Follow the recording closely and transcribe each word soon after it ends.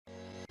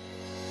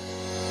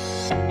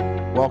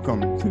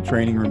Welcome to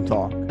Training Room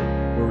Talk,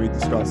 where we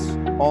discuss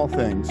all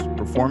things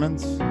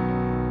performance,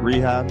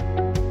 rehab,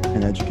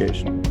 and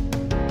education.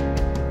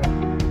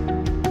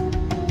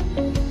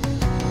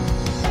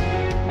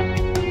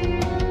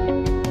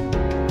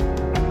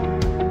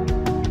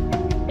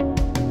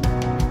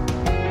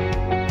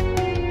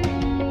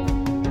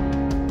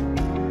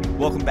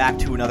 Welcome back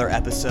to another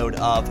episode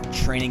of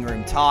Training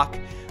Room Talk.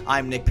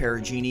 I'm Nick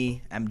Perugini.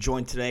 I'm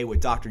joined today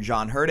with Dr.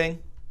 John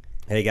Herding.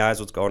 Hey guys,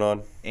 what's going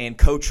on? And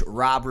Coach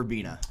Rob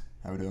Rubina.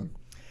 How we doing?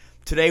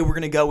 Today we're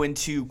going to go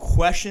into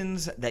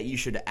questions that you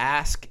should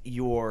ask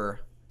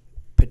your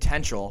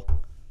potential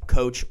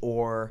coach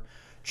or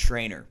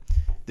trainer.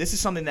 This is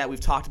something that we've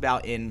talked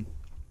about in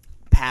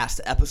past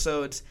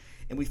episodes,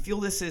 and we feel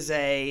this is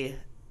a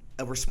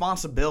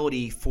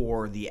responsibility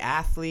for the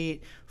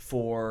athlete,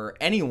 for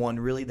anyone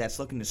really that's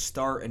looking to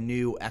start a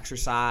new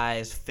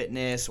exercise,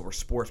 fitness, or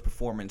sports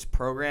performance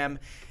program,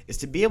 is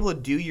to be able to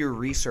do your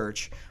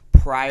research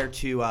prior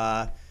to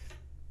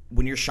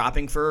when you're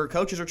shopping for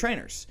coaches or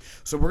trainers.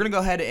 So we're going to go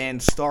ahead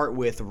and start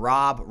with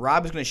Rob.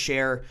 Rob is going to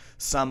share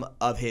some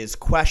of his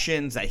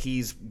questions that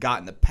he's got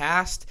in the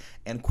past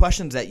and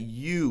questions that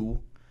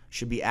you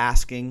should be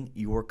asking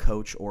your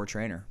coach or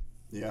trainer.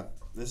 Yeah,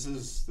 this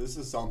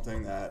is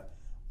something that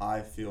I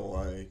feel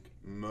like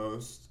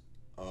most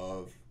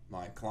of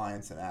my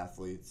clients and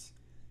athletes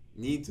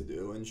need to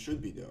do and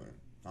should be doing.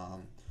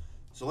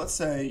 So let's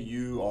say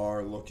you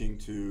are looking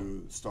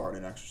to start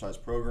an exercise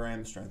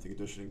program, strength and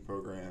conditioning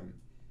program,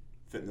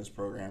 fitness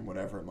program,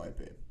 whatever it might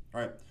be.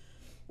 All right.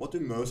 What do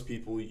most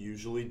people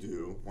usually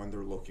do when they're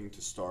looking to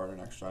start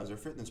an exercise or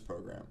fitness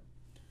program?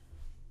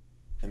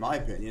 In my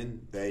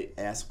opinion, they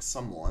ask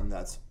someone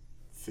that's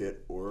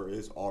fit or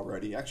is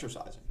already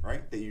exercising,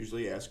 right? They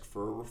usually ask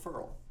for a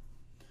referral.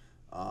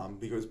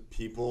 Because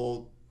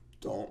people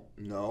don't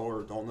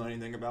know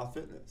anything about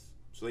fitness.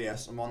 So they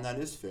ask someone that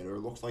is fit or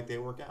looks like they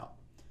work out.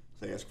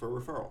 So they ask for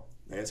a referral.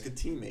 They ask a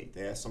teammate.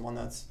 They ask someone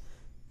that's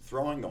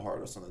throwing the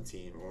hardest on the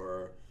team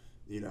or,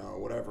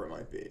 whatever it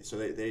might be. So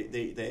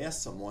they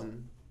ask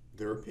someone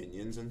their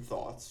opinions and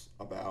thoughts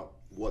about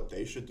what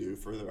they should do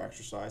for their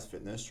exercise,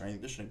 fitness, training,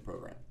 conditioning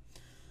program.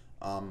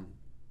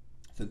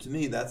 So to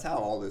me, that's how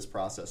all this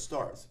process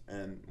starts.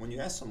 And when you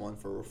ask someone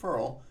for a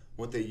referral,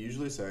 what they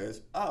usually say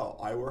is, oh,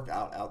 I work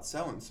out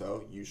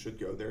so-and-so, you should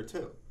go there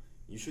too.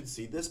 You should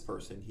see this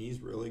person, he's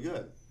really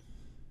good.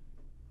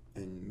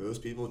 And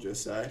most people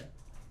just say,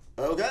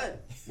 okay,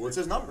 what's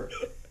his number?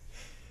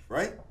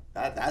 Right?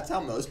 That's how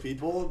most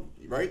people,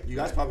 right? You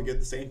guys probably get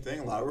the same thing,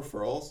 a lot of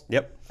referrals.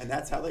 Yep. And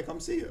that's how they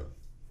come see you.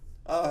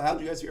 Oh, how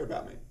did you guys hear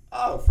about me?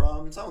 Oh,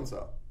 from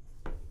so-and-so.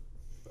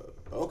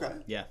 Okay.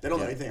 Yeah. They don't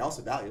know anything else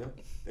about you.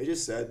 They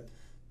just said,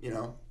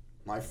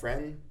 my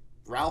friend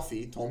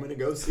Ralphie told me to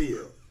go see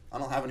you. I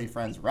don't have any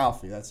friends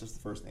Ralphie. That's just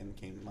the first name that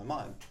came to my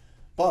mind.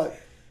 But,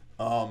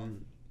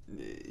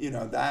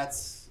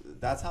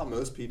 that's how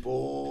most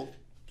people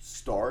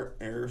start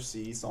or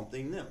see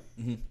something new.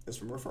 Mm-hmm. Is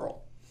from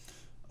referral.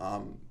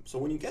 So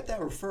when you get that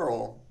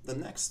referral, the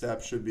next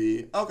step should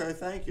be, okay,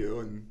 thank you.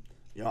 And,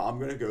 I'm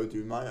going to go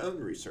do my own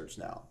research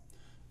now.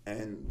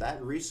 And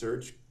that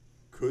research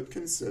could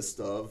consist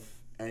of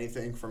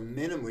anything from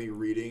minimally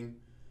reading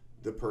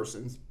the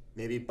person's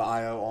maybe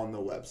bio on the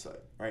website,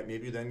 right?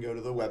 Maybe you then go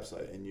to the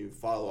website and you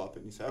follow up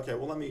and you say, okay,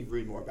 well, let me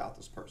read more about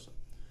this person.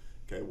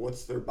 Okay,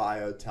 what's their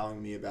bio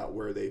telling me about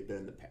where they've been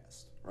in the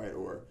past, right?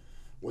 Or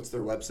what's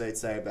their website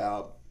say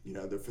about,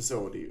 their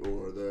facility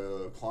or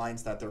the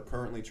clients that they're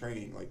currently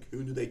training? Like,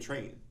 who do they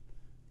train?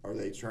 Are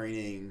they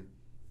training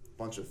a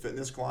bunch of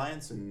fitness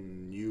clients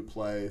and you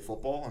play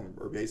football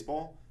or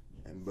baseball,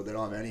 but they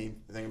don't have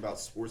anything about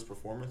sports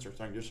performance or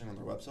strength conditioning on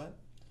their website?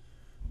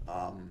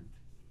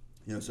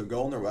 So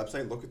go on their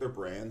website, look at their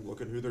brand,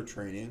 look at who they're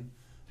training,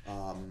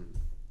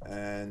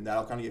 and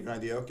that'll kind of give you an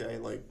idea, okay,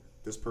 like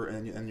this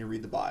and you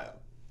read the bio,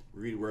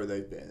 read where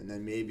they've been, and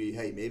then maybe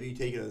you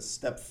take it a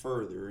step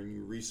further and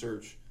you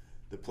research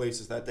the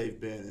places that they've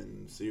been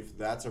and see if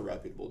that's a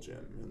reputable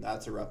gym and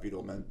that's a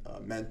reputable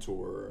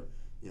mentor,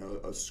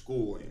 a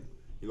schooling.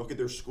 You look at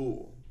their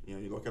school,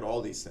 you look at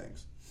all these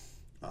things.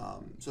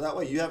 So that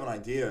way you have an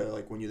idea,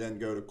 like when you then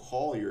go to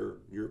call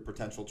your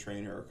potential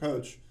trainer or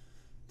coach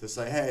to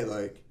say, hey,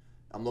 like,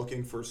 I'm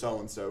looking for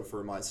so-and-so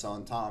for my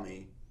son,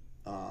 Tommy.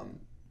 Hey,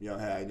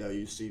 I know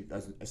I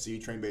see you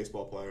train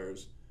baseball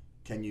players.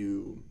 Can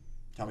you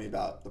tell me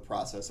about the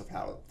process of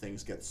how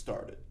things get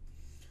started?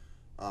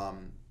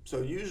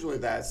 So usually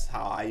that's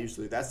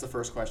the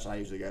first question I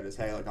usually get is,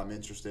 hey, like, I'm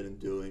interested in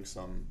doing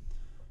some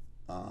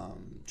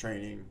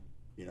training.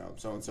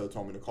 So-and-so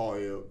told me to call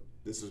you.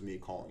 This is me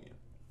calling you.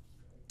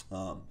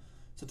 So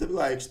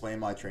typically I explain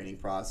my training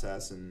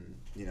process and,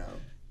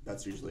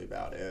 that's usually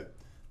about it.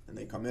 And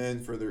they come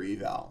in for their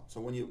eval. So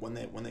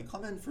when they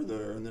come in for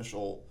their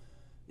initial,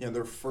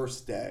 their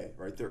first day,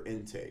 right, their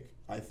intake,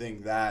 I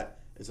think that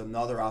is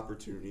another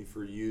opportunity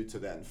for you to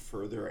then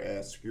further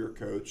ask your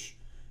coach,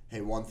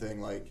 hey, one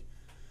thing, like,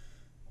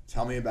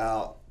 tell me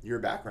about your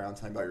background,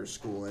 tell me about your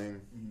schooling,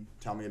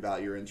 tell me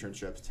about your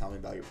internships, tell me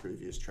about your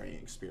previous training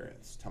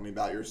experience, tell me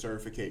about your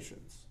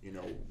certifications.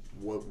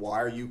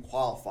 Why are you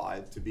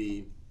qualified to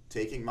be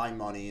taking my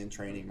money and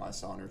training my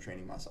son or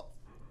training myself,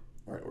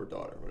 or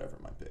daughter, whatever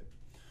it might be.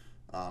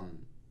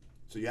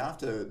 So you have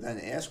to then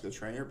ask the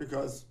trainer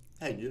because,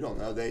 hey, you don't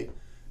know.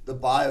 The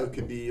bio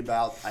could be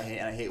about, I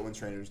hate when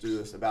trainers do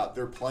this, about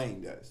their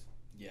playing days.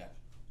 Yeah.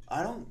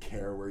 I don't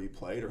care where you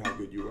played or how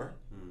good you were.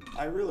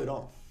 I really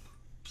don't.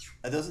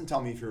 It doesn't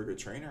tell me if you're a good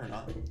trainer or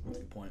not. That's a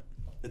good point.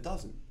 It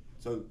doesn't.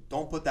 So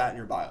don't put that in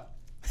your bio.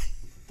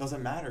 It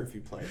doesn't matter if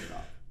you played or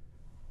not.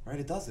 Right?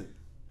 It doesn't.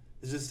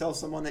 It just tells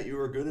someone that you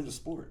were good at a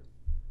sport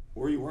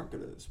or you weren't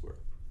good at a sport.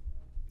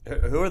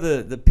 Who are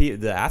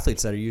the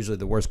athletes that are usually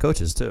the worst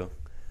coaches too?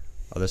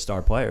 Are the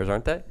star players,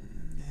 aren't they?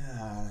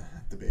 Yeah,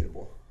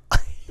 debatable.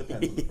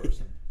 Depends on the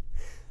person.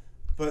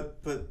 But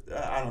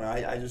I don't know.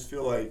 I just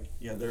feel like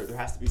there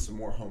has to be some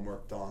more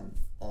homework done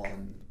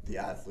on the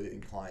athlete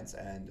and client's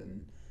end,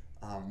 and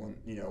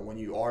when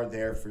you are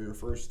there for your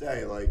first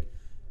day,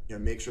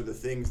 make sure the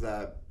things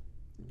that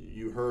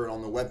you heard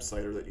on the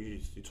website or that you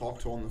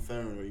talked to on the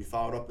phone or you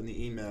followed up in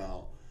the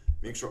email,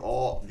 make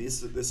sure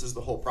this is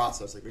the whole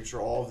process. Make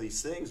sure all of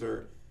these things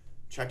are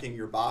checking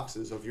your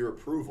boxes of your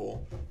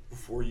approval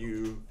before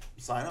you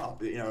sign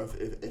up.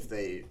 If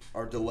they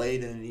are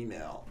delayed in an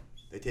email,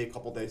 they take a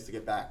couple days to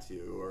get back to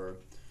you, or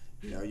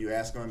you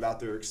ask them about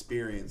their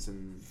experience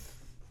and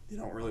they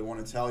don't really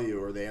want to tell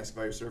you, or they ask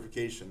about your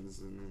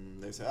certifications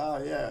and they say,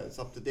 oh yeah, it's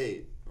up to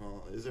date.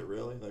 Well, is it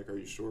really? Are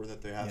you sure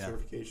that they have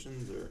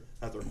certifications or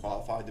that they're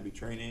qualified to be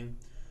training?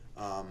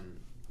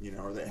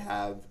 Or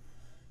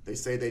they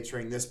say they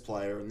train this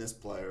player and this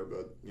player,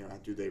 but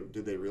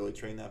did they really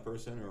train that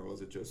person, or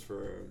was it just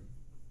for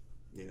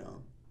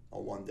a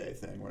one-day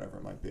thing, whatever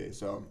it might be?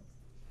 So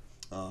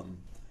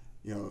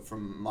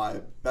from my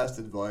best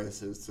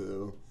advice is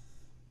to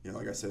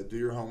like I said, do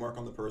your homework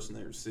on the person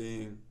that you're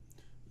seeing.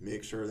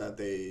 Make sure that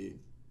they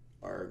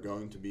are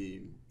going to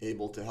be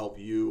able to help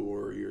you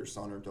or your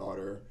son or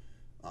daughter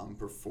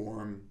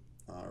perform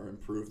or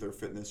improve their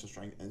fitness and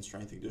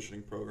strength and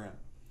conditioning program.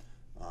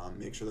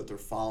 Make sure that they're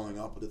following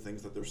up with the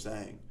things that they're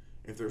saying.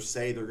 If they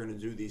say they're going to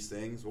do these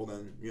things, well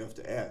then you have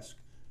to ask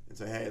and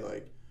say, hey,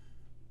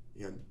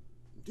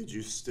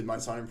 did my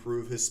son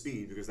improve his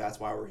speed? Because that's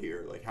why we're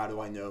here. How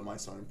do I know my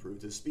son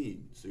improved his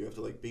speed? So you have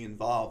to be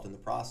involved in the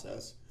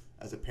process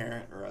as a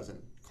parent or as a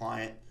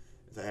client.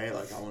 Say, hey,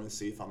 I want to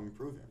see if I'm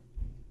improving.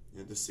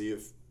 To see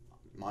if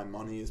my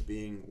money is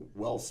being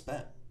well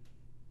spent.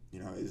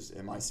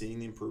 Am I seeing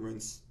the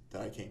improvements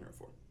that I came here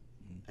for?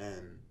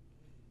 And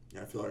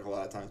I feel like a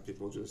lot of times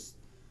people just,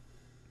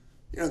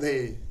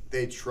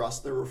 they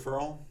trust their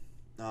referral,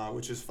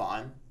 which is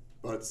fine,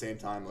 but at the same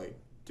time,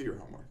 do your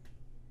homework.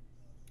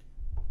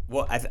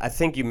 Well, I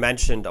think you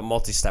mentioned a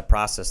multi-step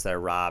process there,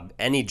 Rob.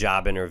 Any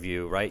job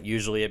interview, right?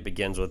 Usually it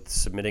begins with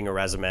submitting a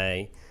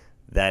resume,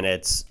 then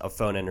it's a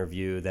phone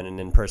interview, then an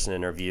in-person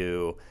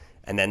interview,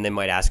 and then they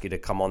might ask you to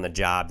come on the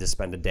job to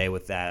spend a day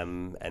with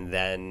them, and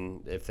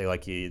then if they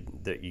like you,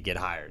 you get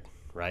hired,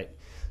 right?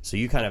 So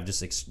you kind of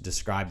just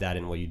described that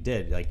in what you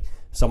did.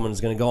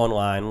 Someone's going to go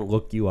online,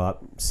 look you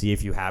up, see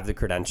if you have the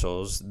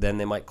credentials, then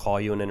they might call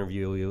you and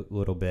interview you a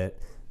little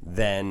bit.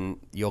 Then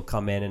you'll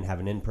come in and have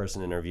an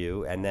in-person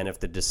interview, and then if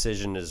the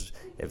decision is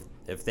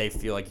if they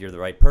feel like you're the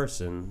right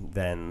person,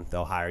 then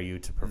they'll hire you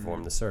to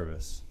perform the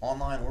service.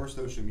 Online or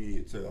social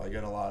media too. I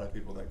get a lot of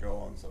people that go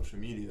on social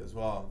media as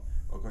well.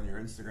 Look on your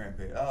Instagram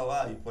page. Oh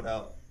wow, you put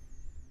out,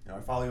 I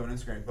follow you on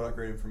Instagram. You put out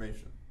great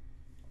information.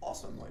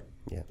 Awesome,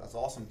 that's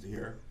awesome to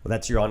hear. Well,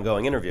 that's your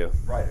ongoing interview.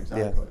 Right,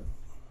 exactly.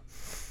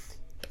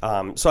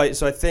 Yeah. So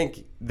I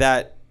think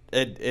that.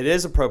 It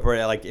is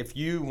appropriate. If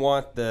you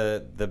want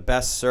the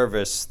best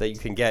service that you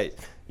can get,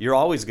 you're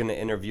always going to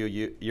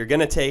interview. You're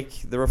going to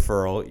take the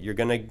referral. You're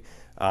going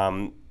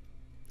to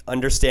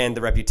understand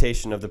the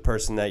reputation of the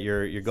person that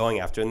you're going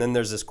after, and then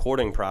there's this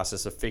courting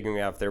process of figuring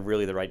out if they're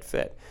really the right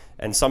fit.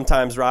 And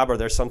sometimes, Rob, are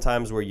there some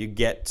times where you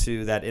get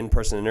to that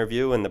in-person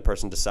interview and the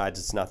person decides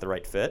it's not the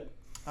right fit?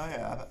 Oh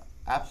yeah,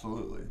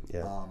 absolutely.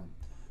 Yeah.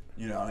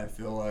 And I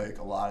feel like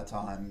a lot of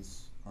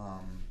times.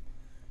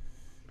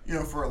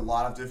 For a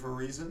lot of different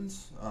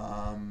reasons.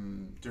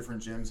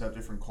 Different gyms have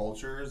different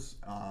cultures,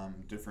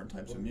 different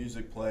types of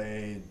music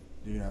played,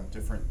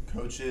 different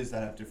coaches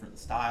that have different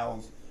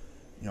styles.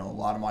 A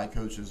lot of my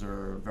coaches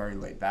are very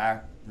laid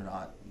back. They're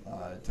not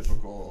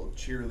typical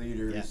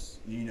cheerleaders,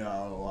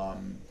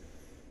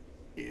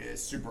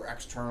 super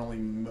externally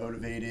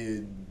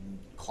motivated,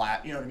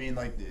 clap, you know what I mean?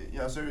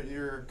 So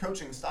your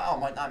coaching style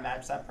might not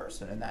match that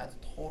person, and that's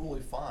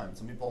totally fine.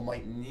 Some people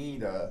might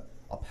need a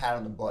pat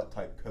on the butt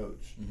type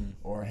coach,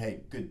 or hey,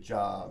 good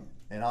job.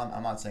 And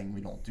I'm not saying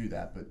we don't do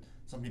that, but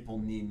some people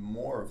need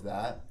more of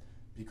that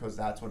because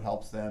that's what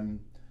helps them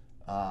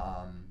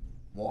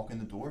walk in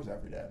the doors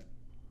every day.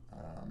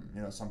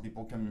 Some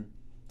people can,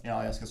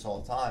 I ask this all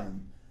the time,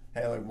 and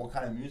hey, what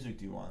kind of music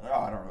do you want? Oh,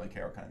 I don't really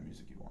care what kind of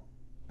music you want.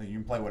 You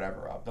can play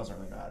whatever up, doesn't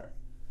really matter.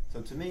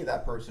 So to me,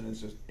 that person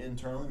is just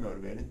internally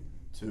motivated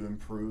to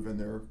improve in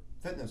their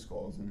fitness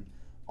goals. And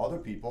other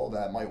people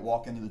that might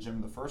walk into the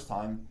gym the first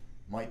time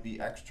might be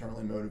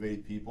externally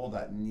motivated people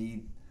that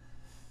need,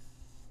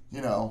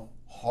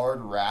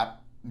 hard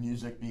rap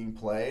music being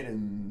played,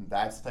 and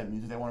that's the type of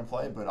music they want to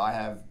play. But I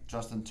have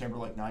Justin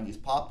Timberlake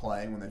 90s pop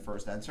playing when they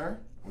first enter,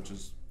 which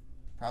is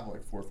probably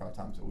like 4 or 5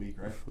 times a week,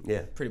 right?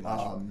 Yeah, Pretty much.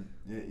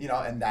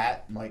 And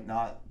that might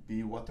not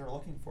be what they're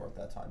looking for at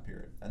that time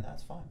period, and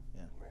that's fine.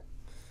 Yeah.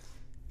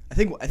 I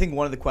think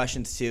one of the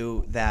questions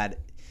too that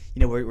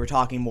we're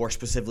talking more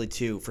specifically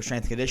for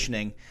strength and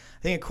conditioning.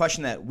 I think a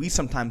question that we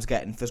sometimes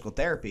get in physical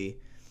therapy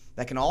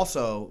that can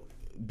also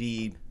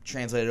be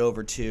translated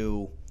over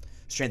to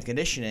strength and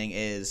conditioning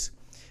is,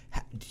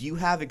 do you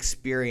have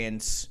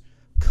experience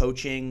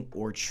coaching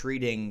or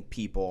treating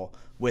people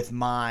with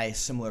my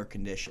similar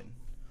condition,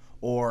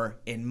 or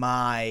in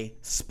my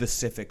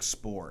specific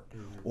sport,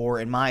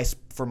 or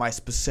for my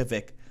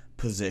specific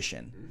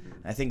position?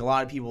 And I think a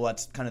lot of people,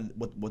 that's kind of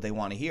what they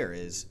want to hear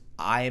is,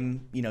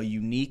 I'm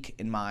unique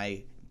in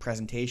my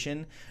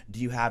presentation. Do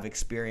you have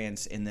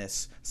experience in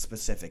this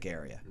specific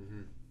area?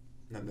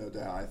 No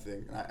doubt. I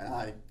think, and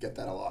I get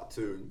that a lot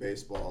too in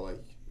baseball.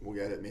 Like, we'll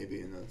get it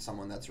maybe in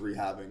someone that's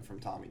rehabbing from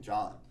Tommy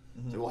John.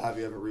 So, well, have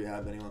you ever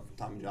rehabbed anyone from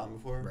Tommy John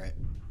before? Right.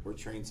 Or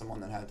trained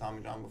someone that had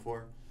Tommy John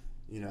before?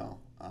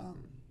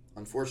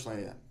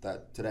 Unfortunately,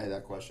 today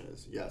that question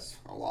is yes,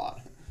 a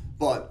lot.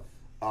 But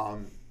I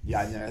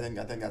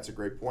think that's a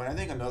great point. I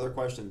think another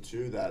question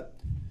too that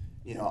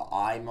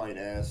I might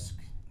ask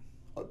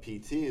a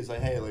PT is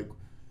like, hey,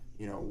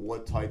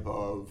 what type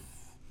of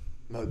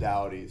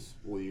modalities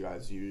will you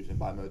guys use? And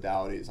by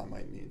modalities, I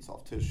might mean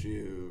soft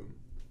tissue,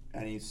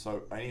 any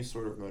sort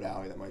of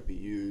modality that might be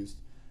used,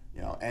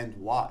 and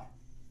why.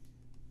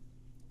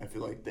 I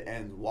feel like the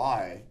and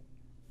why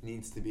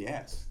needs to be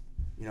asked.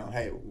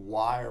 Hey,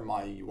 why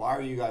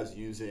are you guys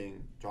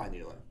using dry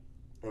needling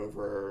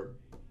over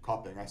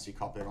cupping? I see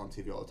cupping on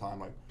TV all the time.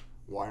 Like,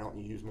 why don't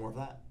you use more of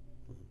that?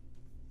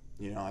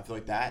 I feel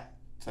like that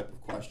type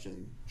of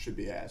question should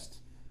be asked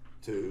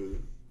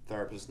to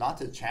therapists, not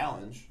to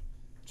challenge,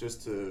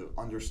 just to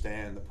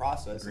understand the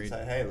process. Agreed.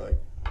 And say, hey,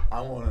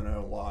 I want to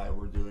know why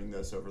we're doing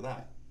this over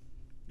that.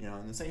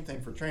 And the same thing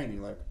for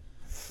training. Like,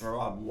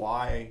 Rob,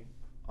 why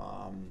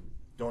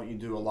don't you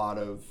do a lot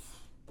of,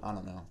 I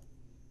don't know,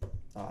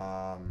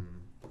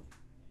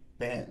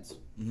 bands?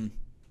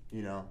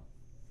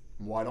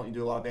 Why don't you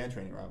do a lot of band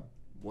training, Rob?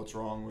 What's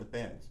wrong with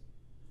bands?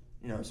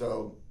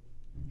 So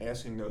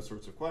asking those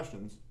sorts of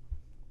questions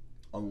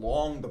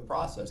along the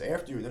process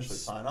after you initially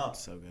sign up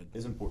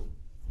is important.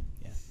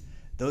 Yeah.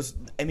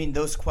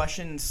 Those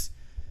questions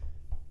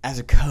as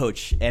a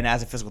coach and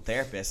as a physical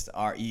therapist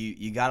are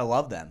you got to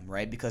love them,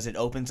 right? Because it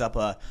opens up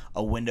a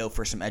window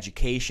for some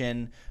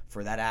education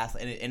for that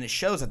athlete, and it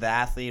shows that the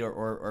athlete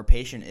or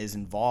patient is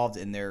involved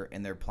in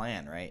their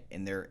plan, right?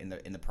 In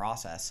the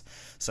process.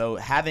 So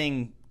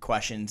having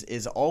questions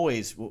is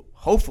always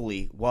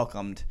hopefully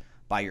welcomed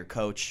by your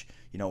coach,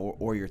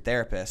 or your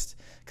therapist,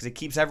 because it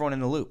keeps everyone in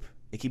the loop.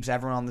 It keeps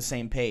everyone on the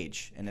same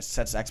page, and it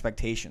sets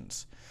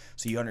expectations,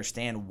 so you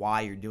understand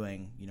why you're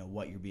doing,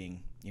 what you're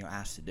being,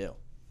 asked to do.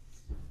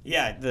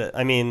 Yeah,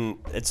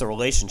 it's a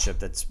relationship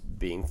that's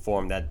being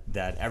formed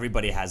that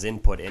everybody has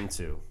input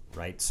into,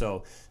 right?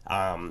 So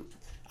I'm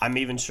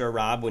even sure,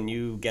 Rob, when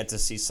you get to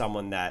see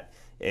someone that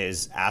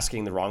is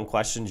asking the wrong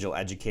questions, you'll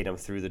educate them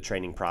through the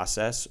training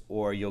process,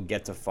 or you'll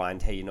get to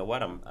find, hey, you know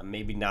what, I'm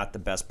maybe not the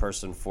best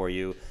person for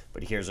you,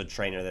 but here's a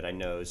trainer that I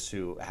know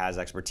who has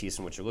expertise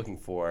in what you're looking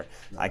for.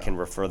 I can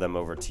refer them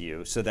over to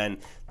you. So then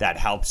that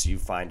helps you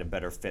find a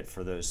better fit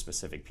for those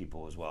specific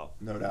people as well.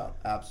 No doubt.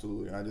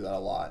 Absolutely. And I do that a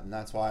lot. And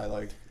that's why I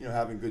like,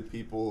 having good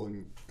people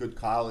and good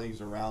colleagues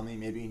around me,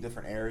 maybe in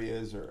different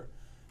areas, or,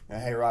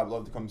 hey, Rob, I'd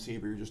love to come see you,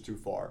 but you're just too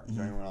far. Is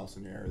there anyone else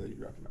in the area that you'd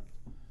recommend?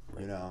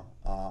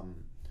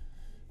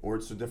 Or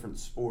it's a different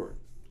sport,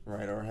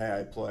 right? Or, hey,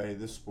 I play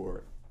this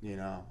sport,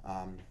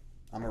 I'm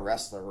a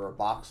wrestler or a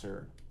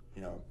boxer,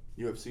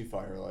 UFC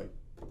fighter. Like,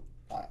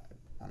 I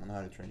don't know how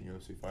to train a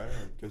UFC fighter.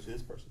 Go see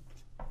this person.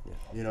 Yeah.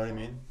 You know what I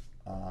mean?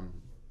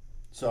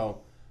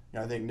 So,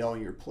 I think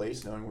knowing your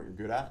place, knowing what you're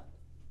good at,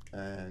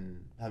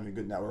 and having a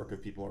good network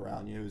of people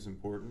around you is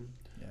important.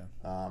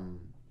 Yeah.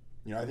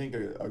 I think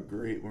a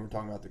great, when we're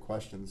talking about the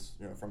questions,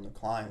 from the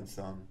clients,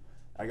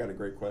 I got a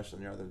great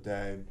question the other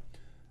day.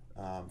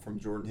 From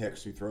Jordan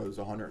Hicks, who throws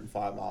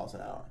 105 miles an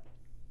hour.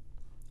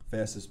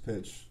 Fastest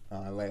pitch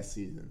last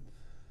season.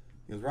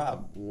 He goes,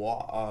 Rob,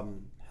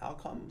 how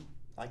come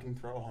I can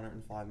throw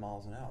 105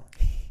 miles an hour?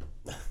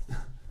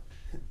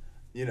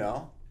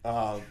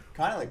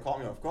 Kind of like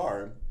caught me off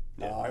guard.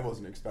 Yeah. I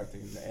wasn't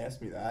expecting him to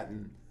ask me that.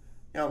 And,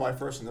 my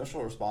first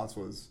initial response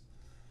was,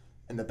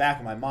 in the back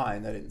of my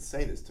mind, I didn't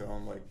say this to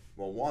him. Like,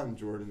 well, one,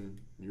 Jordan,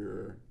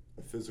 you're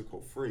a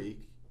physical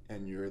freak,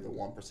 and you're the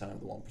 1% of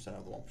the 1%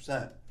 of the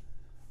 1%.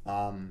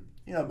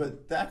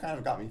 But that kind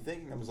of got me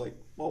thinking. I was like,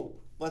 well,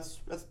 let's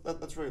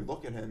really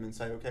look at him and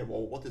say, okay,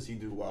 well, what does he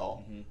do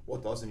well? Mm-hmm.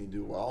 What doesn't he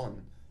do well?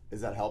 And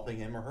is that helping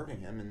him or hurting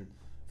him? And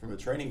from a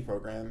training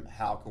program,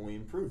 how can we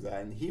improve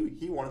that? And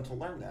he wanted to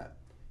learn that.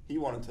 He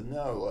wanted to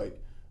know,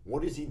 like,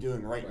 What is he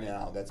doing right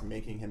now that's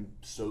making him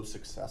so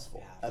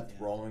successful at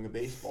throwing a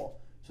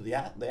baseball? So the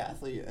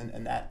athlete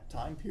in that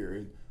time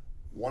period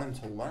wanted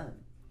to learn.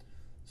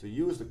 So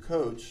you as the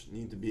coach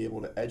need to be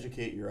able to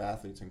educate your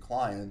athletes and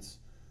clients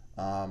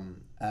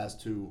as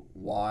to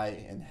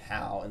why and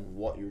how and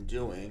what you're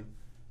doing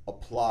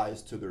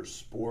applies to their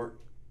sport,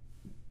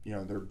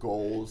 their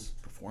goals,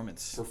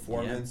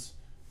 performance,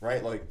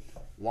 right? Like,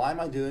 why am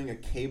I doing a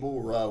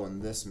cable row in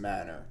this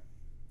manner,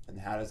 and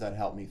how does that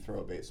help me throw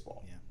a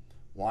baseball? Yeah.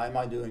 Why am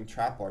I doing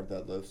trap bar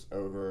deadlifts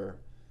over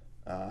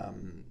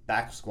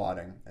back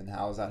squatting, and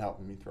how is that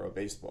helping me throw a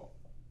baseball?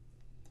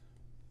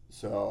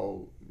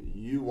 So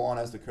you, one,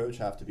 as the coach,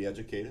 have to be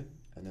educated,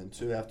 and then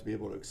two, have to be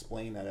able to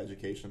explain that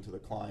education to the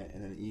client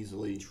in an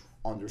easily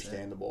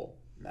understandable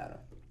manner.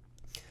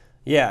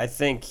 Yeah, I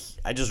think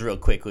I just real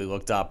quickly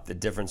looked up the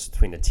difference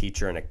between a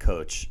teacher and a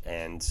coach,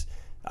 and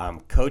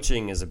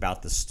coaching is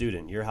about the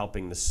student. You're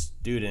helping the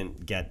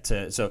student get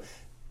to, so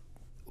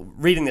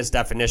reading this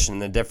definition,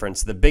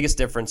 the biggest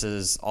difference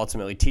is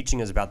ultimately teaching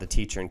is about the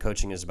teacher and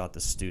coaching is about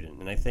the student.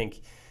 And I think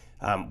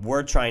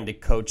we're trying to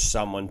coach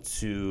someone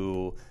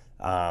to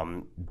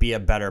be a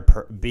better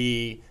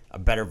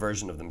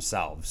version of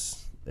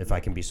themselves, if I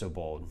can be so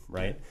bold,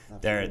 right?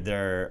 Yeah,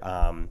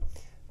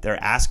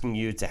 they're asking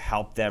you to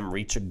help them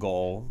reach a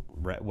goal,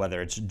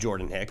 whether it's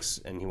Jordan Hicks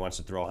and he wants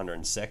to throw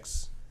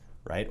 106,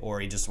 right? Or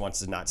he just wants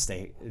to not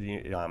stay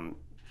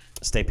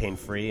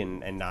pain-free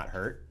and not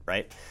hurt,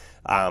 right?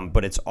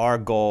 But it's our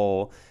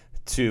goal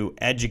to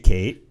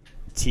educate,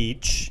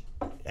 teach,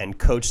 and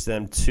coach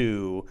them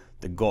to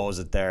the goals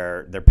that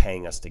they're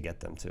paying us to get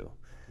them to.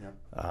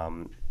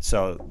 Yeah.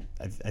 So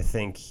I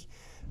think,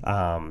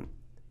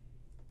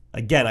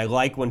 again, I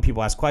like when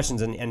people ask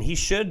questions, and he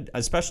should,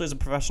 especially as a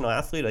professional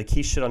athlete, like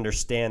he should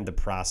understand the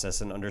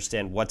process and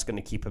understand what's going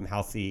to keep him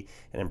healthy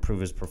and improve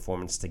his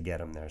performance to get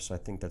him there. So I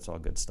think that's all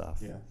good stuff.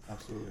 Yeah,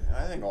 absolutely. And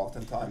I think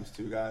oftentimes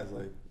too, guys,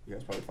 like you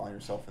guys probably find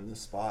yourself in this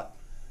spot.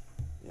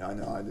 I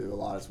know I do a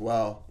lot as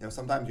well.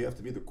 Sometimes you have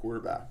to be the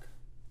quarterback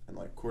and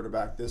like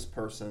quarterback this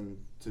person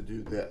to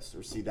do this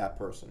or see that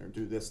person or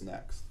do this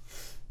next.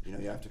 You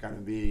have to kind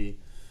of be,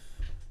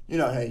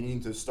 hey, you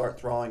need to start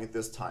throwing at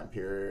this time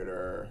period,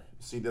 or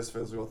see this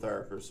physical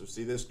therapist, or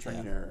see this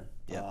trainer,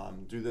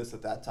 do this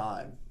at that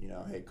time.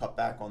 Hey, cut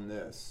back on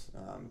this,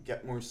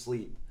 get more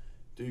sleep,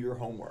 do your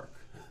homework.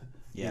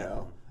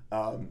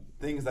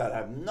 Things that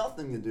have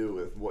nothing to do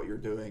with what you're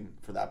doing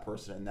for that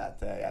person in that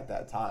day at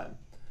that time.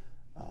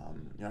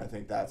 I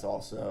think that's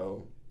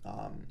also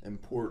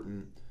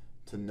important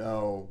to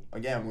know.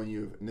 Again, when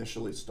you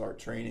initially start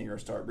training or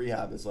start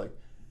rehab, is like,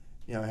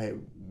 hey,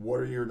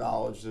 what's your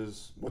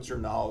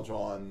knowledge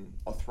on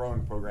a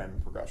throwing program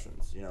and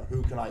progressions?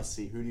 Who can I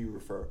see? Who do you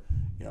refer?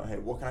 Hey,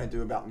 what can I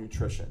do about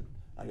nutrition?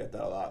 I get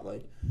that a lot.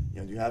 Like,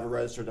 do you have a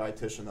registered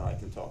dietitian that I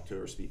can talk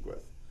to or speak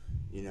with?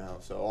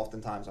 So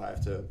oftentimes I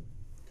have to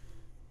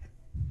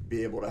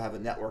be able to have a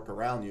network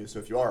around you. So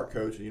if you are a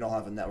coach and you don't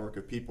have a network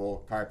of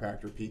people,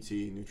 chiropractor,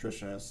 PT,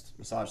 nutritionist,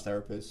 massage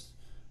therapist,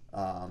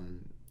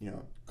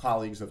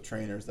 colleagues of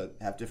trainers that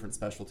have different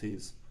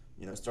specialties,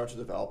 start to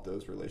develop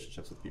those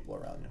relationships with people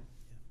around you.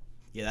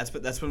 Yeah,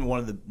 that's been one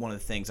of the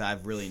things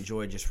I've really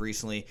enjoyed just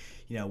recently.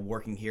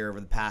 Working here over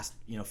the past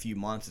few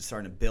months and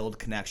starting to build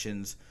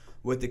connections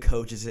with the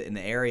coaches in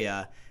the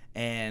area,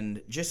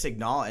 and just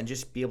acknowledge and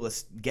just be able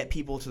to get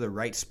people to the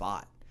right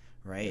spot.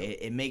 Right,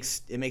 yeah. It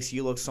makes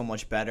you look so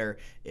much better.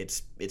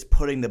 It's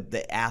putting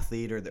the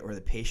athlete or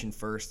the patient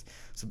first.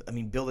 So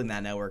building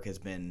that network has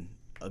been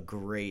a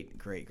great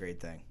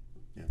thing.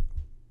 Yeah.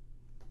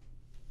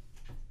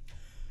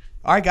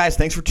 All right, guys,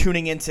 thanks for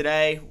tuning in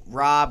today.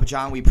 Rob,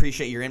 John, we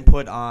appreciate your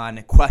input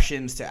on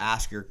questions to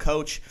ask your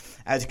coach.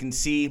 As you can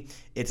see,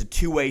 it's a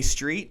two-way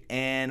street,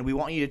 and we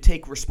want you to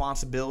take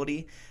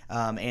responsibility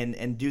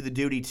and do the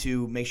duty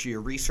to make sure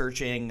you're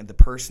researching the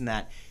person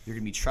that you're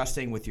going to be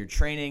trusting with your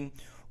training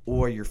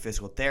or your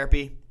physical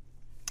therapy.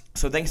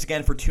 So thanks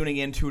again for tuning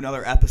in to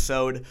another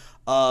episode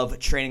of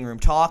Training Room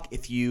Talk.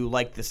 If you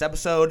liked this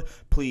episode,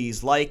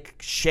 please like,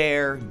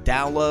 share,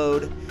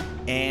 download,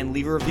 and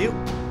leave a review.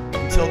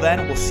 Until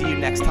then, we'll see you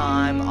next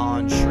time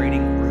on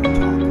Training Room